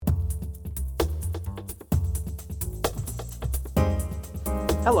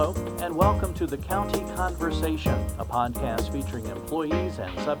Hello, and welcome to the County Conversation, a podcast featuring employees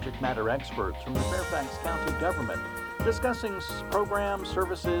and subject matter experts from the Fairfax County government discussing programs,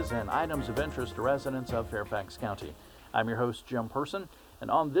 services, and items of interest to residents of Fairfax County. I'm your host, Jim Person, and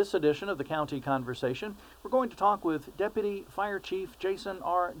on this edition of the County Conversation, we're going to talk with Deputy Fire Chief Jason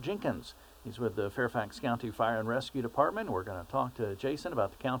R. Jenkins. He's with the Fairfax County Fire and Rescue Department. We're going to talk to Jason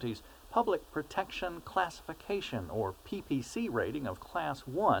about the county's Public Protection Classification, or PPC rating of Class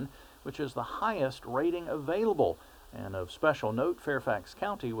 1, which is the highest rating available. And of special note, Fairfax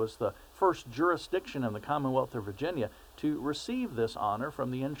County was the first jurisdiction in the Commonwealth of Virginia to receive this honor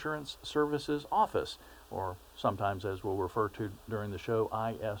from the Insurance Services Office, or sometimes as we'll refer to during the show,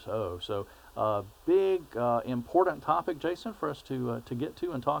 ISO. So a big, important topic, Jason, for us to get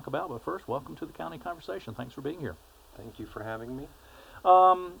to and talk about. But first, welcome to the County Conversation. Thanks for being here. Thank you for having me.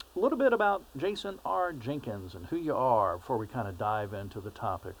 A little bit about Jason R. Jenkins and who you are before we kind of dive into the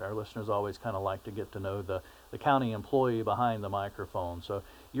topic. Our listeners always kind of like to get to know the county employee behind the microphone. So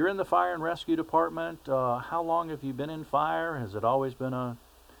you're in the Fire and Rescue Department. How long have you been in fire? Has it always been a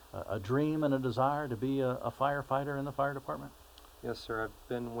dream and a desire to be a firefighter in the fire department? Yes, sir. I've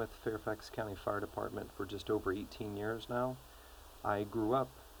been with Fairfax County Fire Department for just over 18 years now. I grew up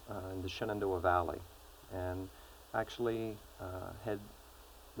in the Shenandoah Valley and actually had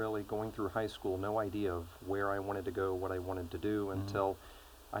really going through high school no idea of where I wanted to go, what I wanted to do until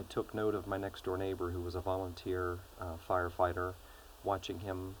I took note of my next door neighbor who was a volunteer firefighter, watching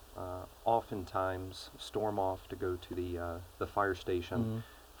him oftentimes storm off to go to the fire station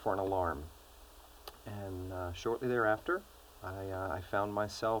for an alarm. And shortly thereafter, I found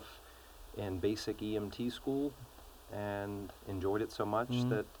myself in basic EMT school and enjoyed it so much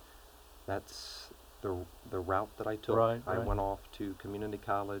that that's the route that I took. I went off to community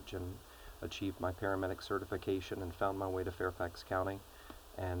college and achieved my paramedic certification and found my way to Fairfax County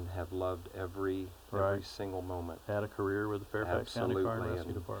and have loved every single moment. Had a career with the Fairfax County Fire and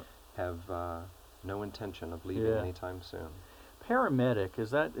Rescue Department. Have no intention of leaving anytime soon. Paramedic, is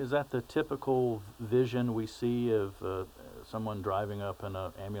that the typical vision we see of someone driving up in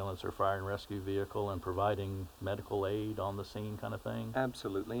an ambulance or fire and rescue vehicle and providing medical aid on the scene kind of thing?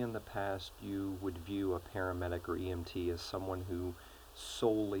 Absolutely. In the past, you would view a paramedic or EMT as someone who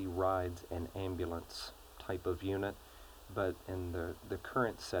solely rides an ambulance type of unit. But in the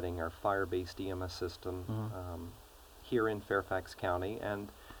current setting, our fire-based EMS system here in Fairfax County and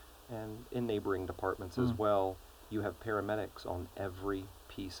in neighboring departments as well, you have paramedics on every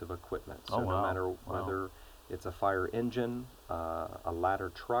piece of equipment. So no matter whether it's a fire engine, a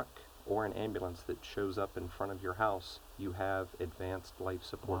ladder truck, or an ambulance that shows up in front of your house, you have advanced life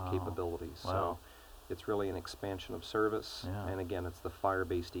support capabilities. So it's really an expansion of service. And again, it's the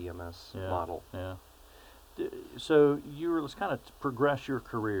fire-based EMS model. So let's kind of progress your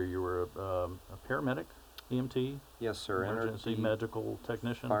career. You were a paramedic, EMT? Yes, sir. Emergency medical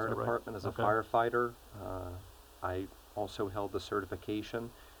technician? Fire department as a firefighter. I also held the certification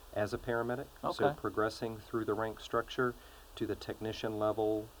as a paramedic. So progressing through the rank structure to the technician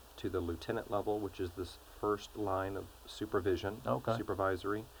level, to the lieutenant level, which is this first line of supervision,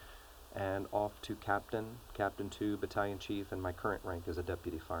 supervisory, and off to captain, captain 2, battalion chief, and my current rank is a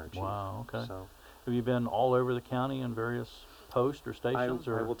deputy fire chief. Wow, okay. So have you been all over the county in various posts or stations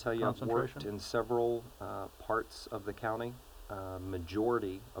I will tell you, I've worked in several parts of the county.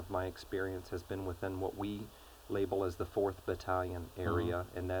 Majority of my experience has been within what we label as the 4th Battalion area,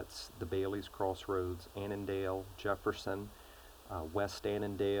 and that's the Bailey's Crossroads, Annandale, Jefferson, West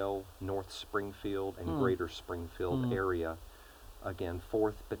Annandale, North Springfield, and Greater Springfield area. Again,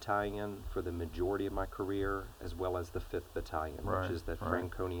 4th Battalion for the majority of my career, as well as the 5th Battalion, which is the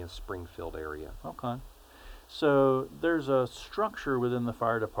Franconia Springfield area. Okay. So there's a structure within the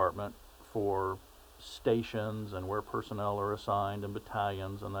fire department for stations and where personnel are assigned and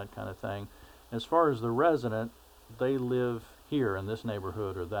battalions and that kind of thing. As far as the resident, they live here in this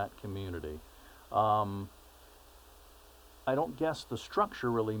neighborhood or that community. I don't guess the structure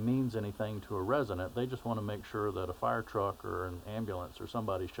really means anything to a resident. They just want to make sure that a fire truck or an ambulance or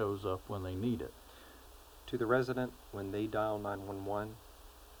somebody shows up when they need it. To the resident, when they dial 911,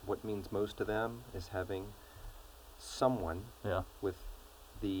 what means most to them is having someone with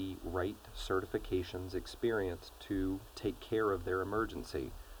the right certifications, experience to take care of their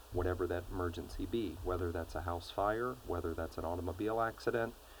emergency, whatever that emergency be, whether that's a house fire, whether that's an automobile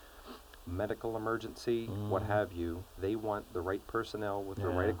accident, medical emergency, what have you. They want the right personnel with the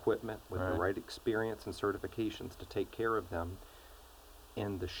right equipment, with the right experience and certifications to take care of them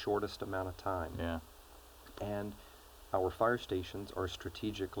in the shortest amount of time. And Our fire stations are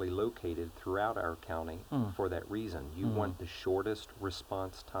strategically located throughout our county for that reason. You want the shortest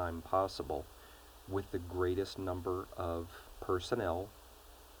response time possible with the greatest number of personnel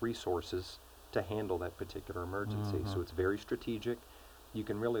resources to handle that particular emergency. So it's very strategic. You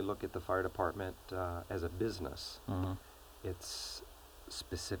can really look at the fire department as a business. It's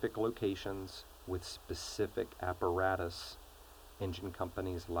specific locations with specific apparatus, engine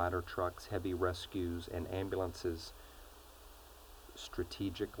companies, ladder trucks, heavy rescues, and ambulances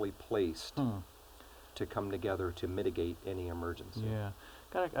strategically placed to come together to mitigate any emergency. Yeah.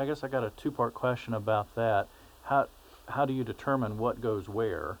 I guess I got a two-part question about that. How do you determine what goes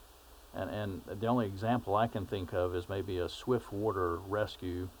where? And the only example I can think of is maybe a swift water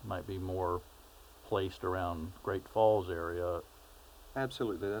rescue might be more placed around Great Falls area.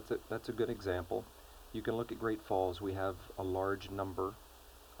 Absolutely, that's a good example. You can look at Great Falls. We have a large number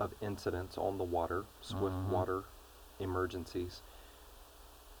of incidents on the water, swift water emergencies,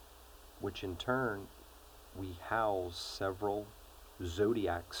 which in turn we house several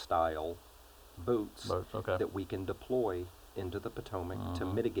Zodiac-style boats Okay. that we can deploy into the Potomac to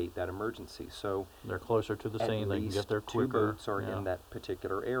mitigate that emergency. So they're closer to the at scene, they can least get there two quicker. boats are in that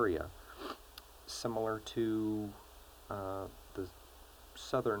particular area. Similar to the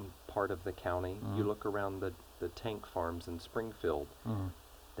southern part of the county, you look around the tank farms in Springfield.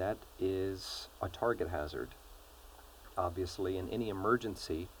 That is a target hazard. Obviously, in any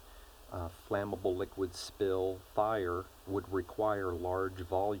emergency, flammable liquid spill fire would require large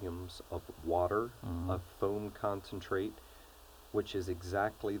volumes of water, of foam concentrate, which is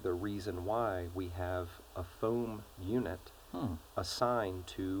exactly the reason why we have a foam unit assigned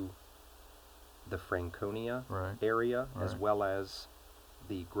to the Franconia area, as well as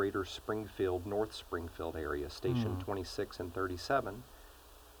the greater Springfield, North Springfield area. Station 26 and 37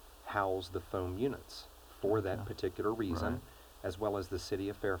 house the foam units for that particular reason, as well as the city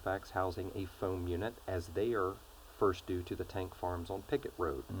of Fairfax housing a foam unit, as they are first due to the tank farms on Pickett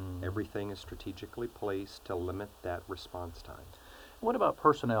Road. Everything is strategically placed to limit that response time. What about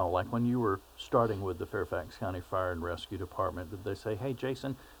personnel? Like when you were starting with the Fairfax County Fire and Rescue Department, did they say, hey,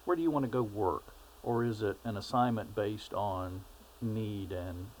 Jason, where do you want to go work? Or is it an assignment based on need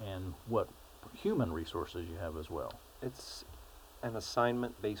and what human resources you have as well? It's an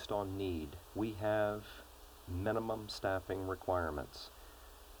assignment based on need. We have minimum staffing requirements.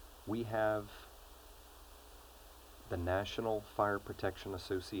 We have the National Fire Protection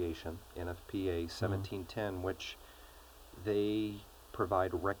Association, NFPA 1710, which they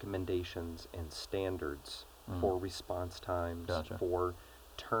provide recommendations and standards for response times, for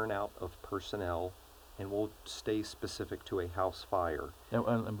turnout of personnel, and we'll stay specific to a house fire.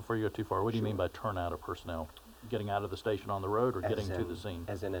 And before you go too far, what do you mean by turnout of personnel? Getting out of the station on the road or getting to the scene?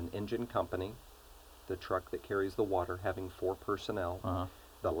 As in an engine company, the truck that carries the water having 4 personnel,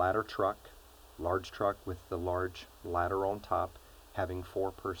 the ladder truck, large truck with the large ladder on top, having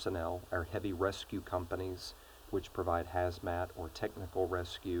 4 personnel, our heavy rescue companies, which provide hazmat or technical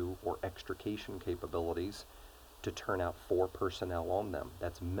rescue or extrication capabilities, to turn out 4 personnel on them.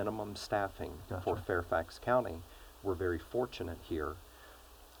 That's minimum staffing for Fairfax County. We're very fortunate here.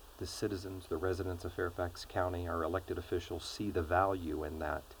 The citizens, the residents of Fairfax County, our elected officials see the value in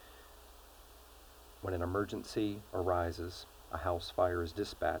that. When an emergency arises, a house fire is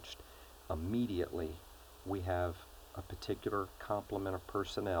dispatched, immediately we have a particular complement of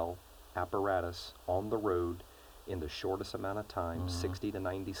personnel, apparatus on the road in the shortest amount of time, 60 to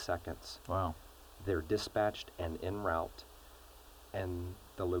 90 seconds. Wow. They're dispatched and en route, and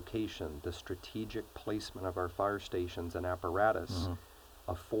the location, the strategic placement of our fire stations and apparatus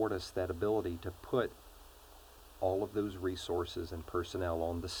afford us that ability to put all of those resources and personnel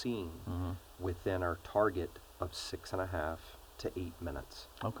on the scene within our target of 6.5 to 8 minutes.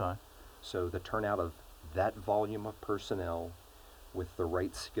 Okay. So the turnout of that volume of personnel with the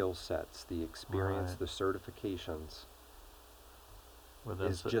right skill sets, the experience, the certifications,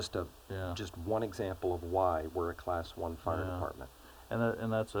 is just one example of why we're a Class 1 fire department.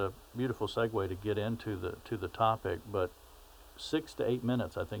 And that's a beautiful segue to get into the topic. But 6 to 8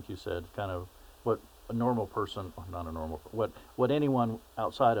 minutes, I think you said, kind of what a normal person, not a normal, what anyone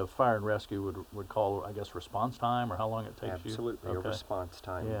outside of fire and rescue would call, I guess, response time, or how long it takes you. Absolutely, a response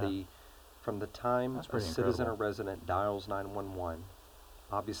time. Yeah. From the time a citizen incredible. or resident dials 911,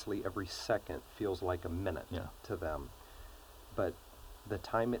 obviously every second feels like a minute to them. But the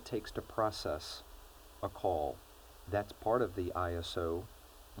time it takes to process a call, that's part of the ISO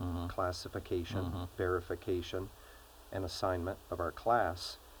classification, verification, and assignment of our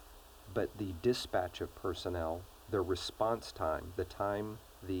class. But the dispatch of personnel, the response time, the time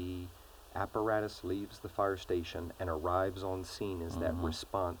the apparatus leaves the fire station and arrives on scene is that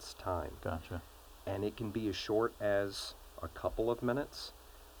response time. Gotcha. And it can be as short as a couple of minutes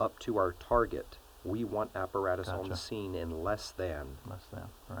up to our target. We want apparatus on Gotcha. scene in less than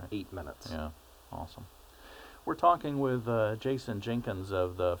Right. 8 minutes. Yeah, awesome. We're talking with Jason Jenkins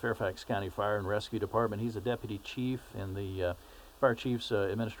of the Fairfax County Fire and Rescue Department. He's a deputy chief in the Fire Chief's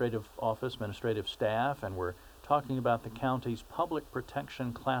administrative office, administrative staff, and we're talking about the county's public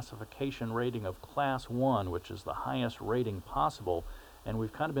protection classification rating of Class 1, which is the highest rating possible. And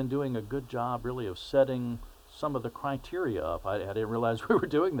we've kind of been doing a good job, really, of setting some of the criteria up. I didn't realize we were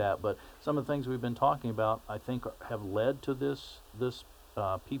doing that, but some of the things we've been talking about, I think, have led to this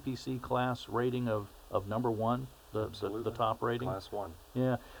PPC class rating of number 1, the top rating. Class 1.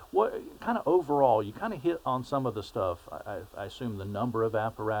 Yeah. What kind of overall, you kind of hit on some of the stuff. I assume the number of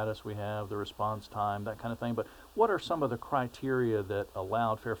apparatus we have, the response time, that kind of thing. But what are some of the criteria that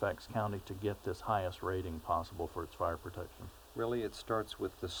allowed Fairfax County to get this highest rating possible for its fire protection? Really, it starts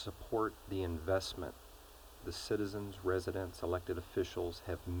with the support, the investment the citizens, residents, elected officials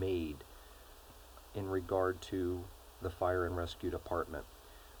have made in regard to the Fire and Rescue Department.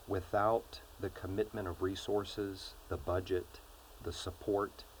 Without the commitment of resources, the budget, the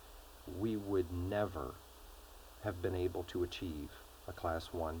support, we would never have been able to achieve a Class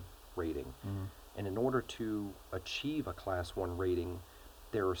 1 rating. And in order to achieve a Class 1 rating,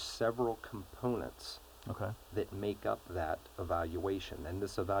 there are several components that make up that evaluation. And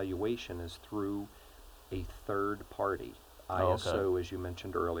this evaluation is through a third party, ISO, as you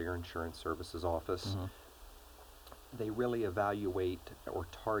mentioned earlier, Insurance Services Office. They really evaluate or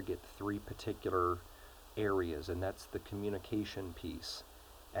target 3 particular areas, and that's the communication piece.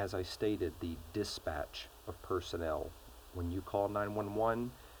 As I stated, the dispatch of personnel. When you call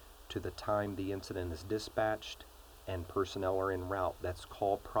 911, to the time the incident is dispatched and personnel are en route, that's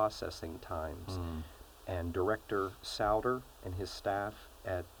call processing times. And Director Souter and his staff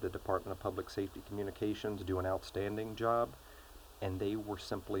at the Department of Public Safety Communications do an outstanding job, and they were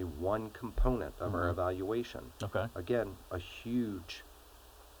simply one component of our evaluation. Again, a huge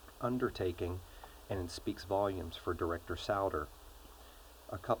undertaking, and it speaks volumes for Director Souter.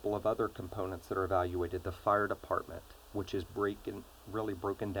 A couple of other components that are evaluated: the fire department, which is really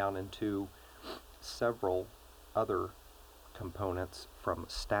broken down into several other components, from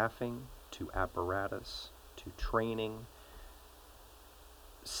staffing to apparatus to training.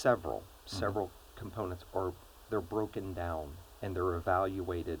 Several components they're broken down, and they're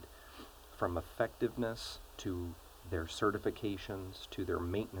evaluated from effectiveness to their certifications, to their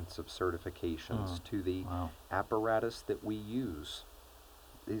maintenance of certifications, to the apparatus that we use.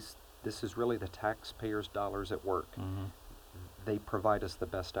 This is really the taxpayers' dollars at work. They provide us the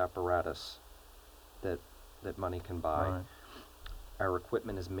best apparatus that money can buy. Our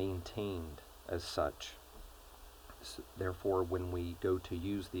equipment is maintained as such. Therefore, when we go to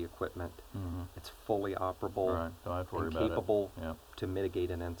use the equipment, it's fully operable and capable to mitigate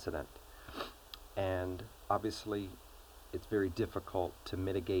an incident. And obviously, it's very difficult to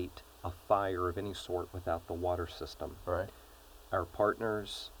mitigate a fire of any sort without the water system. Our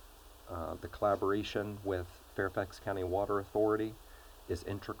partners, the collaboration with Fairfax County Water Authority is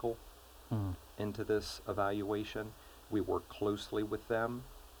integral into this evaluation. We work closely with them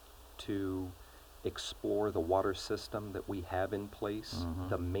to explore the water system that we have in place,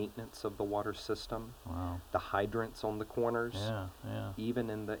 the maintenance of the water system, the hydrants on the corners, even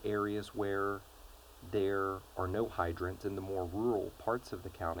in the areas where there are no hydrants, in the more rural parts of the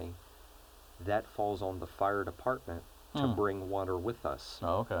county. That falls on the fire department to bring water with us,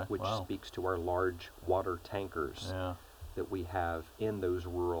 which speaks to our large water tankers that we have in those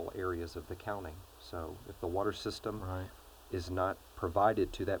rural areas of the county. So if the water system is not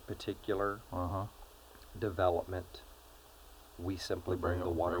provided to that particular development, we simply bring the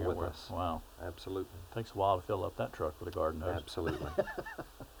water with us. Absolutely. Takes a while to fill up that truck with a garden hose. Absolutely.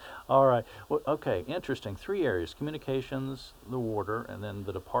 All right. Well, okay, interesting. 3 areas: communications, the water, and then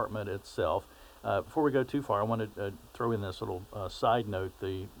the department itself. Before we go too far, I want to throw in this little side note.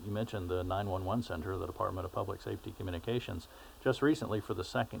 You mentioned the 911 Center, the Department of Public Safety Communications. Just recently, for the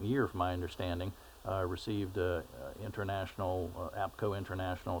 2nd year, from my understanding, received international APCO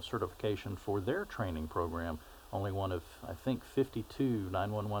International certification for their training program. Only one of, I think, 52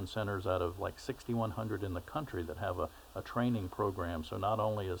 911 centers out of like 6,100 in the country that have a training program. So not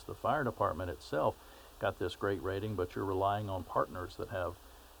only is the fire department itself got this great rating, but you're relying on partners that have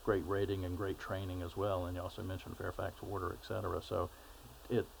great rating and great training as well. And you also mentioned Fairfax Water, et cetera. So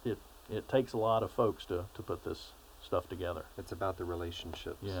it takes a lot of folks to put this stuff together. It's about the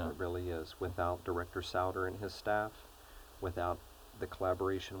relationships. It really is. Without Director Souter and his staff, without the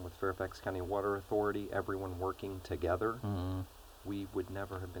collaboration with Fairfax County Water Authority, everyone working together, we would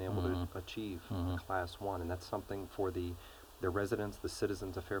never have been able to achieve Class 1. And that's something for the residents, the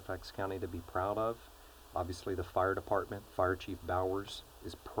citizens of Fairfax County to be proud of. Obviously, the fire department, Fire Chief Bowers,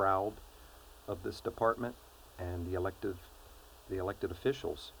 is proud of this department, and the elected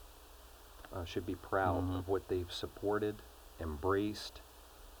officials should be proud of what they've supported, embraced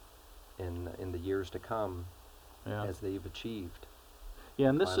in the years to come as they've achieved. Yeah,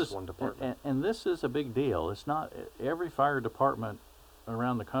 and this Class is 1 department. and this is a big deal. It's not every fire department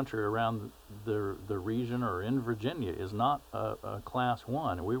around the country, around the region, or in Virginia is not a Class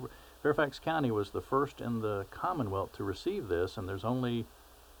 1. Fairfax County was the first in the Commonwealth to receive this, and there's only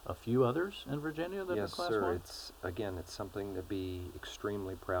a few others in Virginia that are Yes, Class sir. 1? It's something to be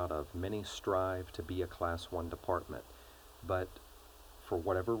extremely proud of. Many strive to be a Class 1 department, but for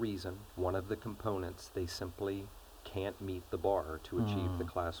whatever reason, one of the components, they simply can't meet the bar to achieve the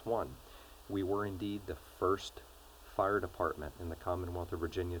Class 1. We were indeed the first fire department in the Commonwealth of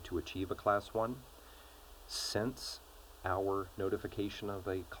Virginia to achieve a Class 1. Since our notification of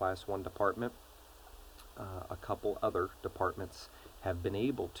a Class 1 department, a couple other departments have been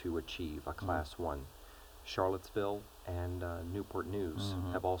able to achieve a Class 1. Charlottesville and Newport News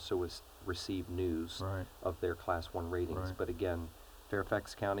have also received news of their Class 1 ratings. But again,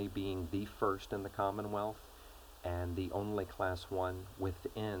 Fairfax County being the first in the Commonwealth and the only Class 1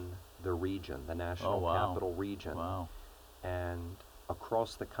 within the region, the National Capital Region. And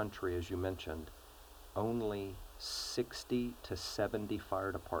across the country, as you mentioned, only 60 to 70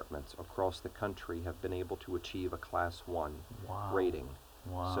 fire departments across the country have been able to achieve a Class 1 rating.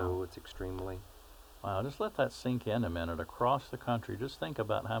 So it's extremely... Wow, just let that sink in a minute. Across the country, just think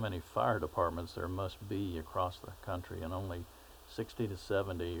about how many fire departments there must be across the country, and only 60 to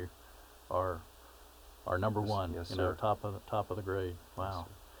 70 are number one. Yes, you know, sir. top of the grade. Wow.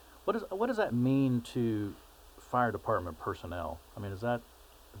 Yes, What does that mean to fire department personnel? I mean, is that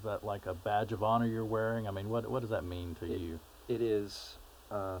like a badge of honor you're wearing? I mean, what does that mean to you? It is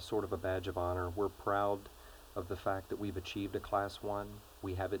sort of a badge of honor. We're proud of the fact that we've achieved a Class 1.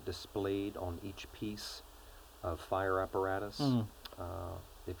 We have it displayed on each piece of fire apparatus.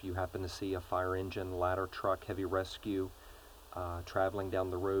 If you happen to see a fire engine, ladder truck, heavy rescue traveling down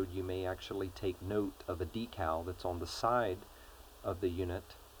the road, you may actually take note of a decal that's on the side of the unit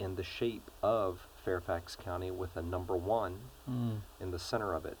in the shape of Fairfax County with a number 1 in the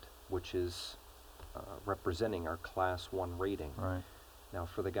center of it, which is representing our Class 1 rating. Now,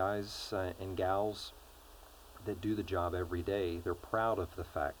 for the guys and gals that do the job every day, they're proud of the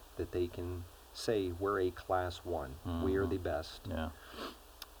fact that they can say we're a Class 1. We are the best.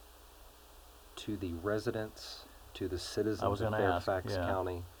 To the residents, to the citizens of Fairfax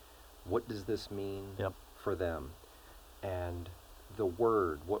County, what does this mean for them? And the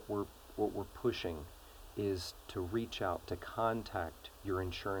word, what we're pushing, is to reach out, to contact your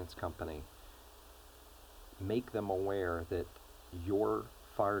insurance company, make them aware that your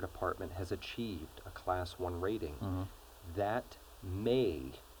fire department has achieved a Class 1 rating. That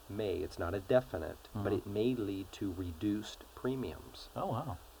may, it's not a definite, but it may lead to reduced premiums. Oh,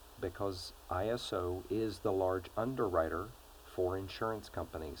 wow. Because ISO is the large underwriter for insurance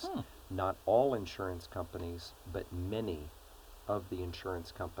companies. Not all insurance companies, but many of the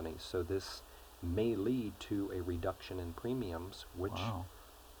insurance companies. So this may lead to a reduction in premiums, which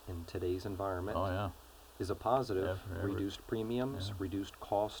in today's environment is a positive. Reduced premiums, reduced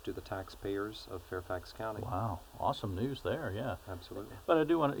costs to the taxpayers of Fairfax County. Wow, awesome news there, Absolutely. But I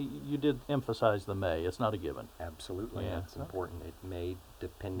do want to, you did emphasize the may. It's not a given. Absolutely, that's important. It may,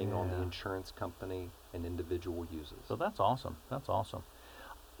 depending on the insurance company an individual uses. So that's awesome. That's awesome.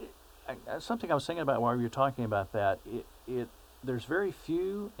 Something I was thinking about while you were talking about that, there's very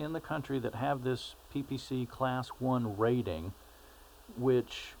few in the country that have this PPC Class 1 rating,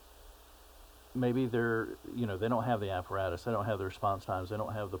 which maybe they don't have the apparatus, they don't have the response times, they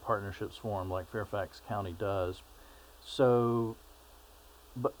don't have the partnerships form like Fairfax County does. So,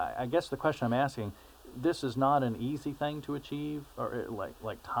 but I guess the question I'm asking, this is not an easy thing to achieve, or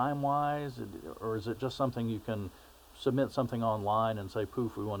like time-wise, or is it just something you can submit something online and say,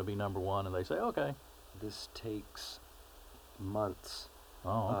 poof, we want to be number 1, and they say, okay? This takes months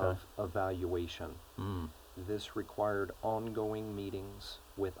of evaluation. This required ongoing meetings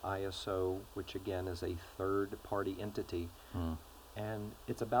with ISO, which again is a third-party entity, and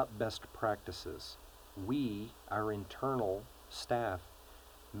it's about best practices. We, our internal staff,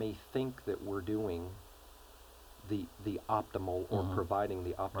 may think that we're doing the optimal or providing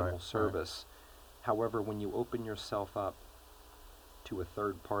the optimal service. However, when you open yourself up to a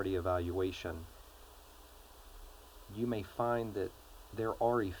third-party evaluation, you may find that there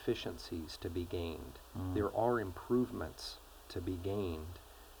are efficiencies to be gained. There are improvements to be gained,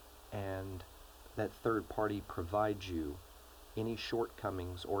 and that third party provides you any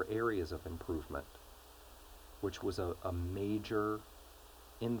shortcomings or areas of improvement, which was a major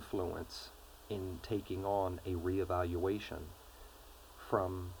influence in taking on a reevaluation.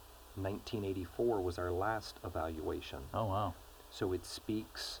 From 1984 was our last evaluation. Oh, wow. So it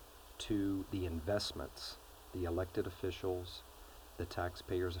speaks to the investments the elected officials, the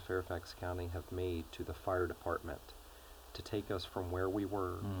taxpayers of Fairfax County have made to the fire department to take us from where we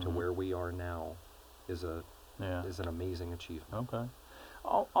were to where we are now is an amazing achievement. Okay.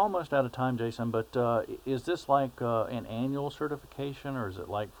 Almost out of time, Jason, but is this like an annual certification, or is it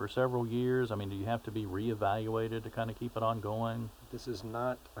like for several years? I mean, do you have to be reevaluated to kind of keep it ongoing? This is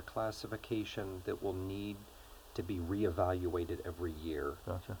not a classification that will need to be reevaluated every year.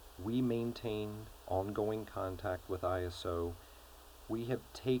 Gotcha. We maintain ongoing contact with ISO. We have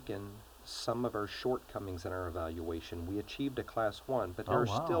taken some of our shortcomings in our evaluation. We achieved a Class 1, but there are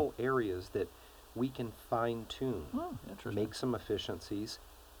still areas that we can fine-tune, make some efficiencies,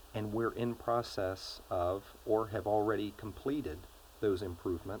 and we're in process of or have already completed those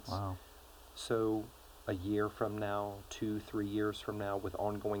improvements. Wow. So a year from now, 2-3 years from now, with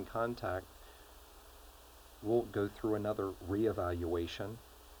ongoing contact, we'll go through another reevaluation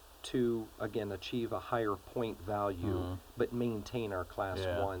to, again, achieve a higher point value, but maintain our Class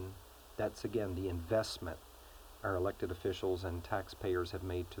 1. That's, again, the investment our elected officials and taxpayers have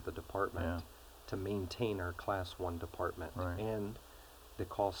made to the department to maintain our Class 1 department and the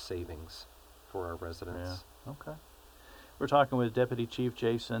cost savings for our residents. Yeah. Okay. We're talking with Deputy Chief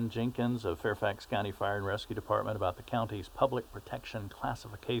Jason Jenkins of Fairfax County Fire and Rescue Department about the county's public protection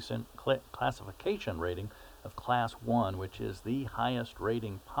classification rating of Class 1, which is the highest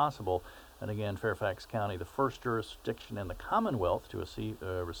rating possible. And again, Fairfax County, the first jurisdiction in the Commonwealth to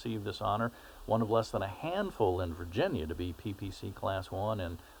receive this honor, one of less than a handful in Virginia to be PPC Class 1,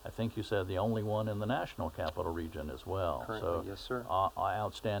 and I think you said the only one in the National Capital Region as well. Currently, so, yes, sir.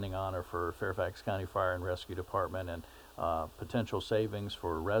 Outstanding honor for Fairfax County Fire and Rescue Department, and potential savings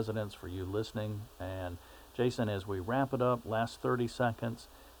for residents, for you listening. And Jason, as we wrap it up, last 30 seconds,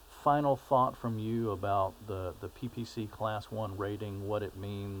 final thought from you about the PPC Class 1 rating, what it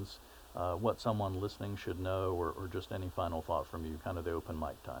means, what someone listening should know, or just any final thought from you, kind of the open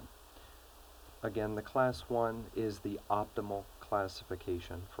mic time. Again, the Class 1 is the optimal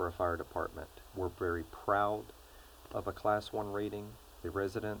classification for a fire department. We're very proud of a Class 1 rating. The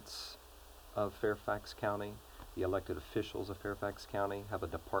residents of Fairfax County, the elected officials of Fairfax County have a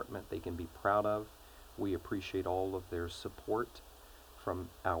department they can be proud of. We appreciate all of their support from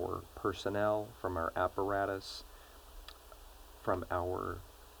our personnel, from our apparatus, from our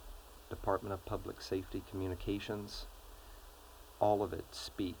Department of Public Safety Communications. All of it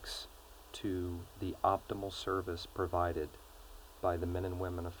speaks to the optimal service provided by the men and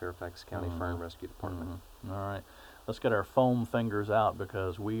women of Fairfax County Fire and Rescue Department. All right. Let's get our foam fingers out,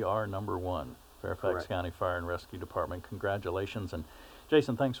 because we are number one. Fairfax County Fire and Rescue Department. Congratulations. And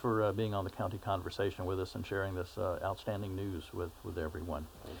Jason, thanks for being on the County Conversation with us and sharing this outstanding news with everyone.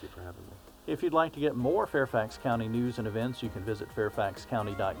 Thank you for having me. If you'd like to get more Fairfax County news and events, you can visit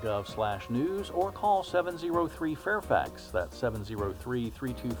fairfaxcounty.gov/news or call 703-FAIRFAX. That's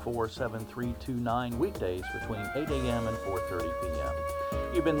 703-324-7329, weekdays between 8 a.m. and 4:30 p.m.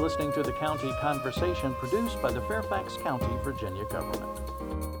 You've been listening to the County Conversation, produced by the Fairfax County, Virginia government.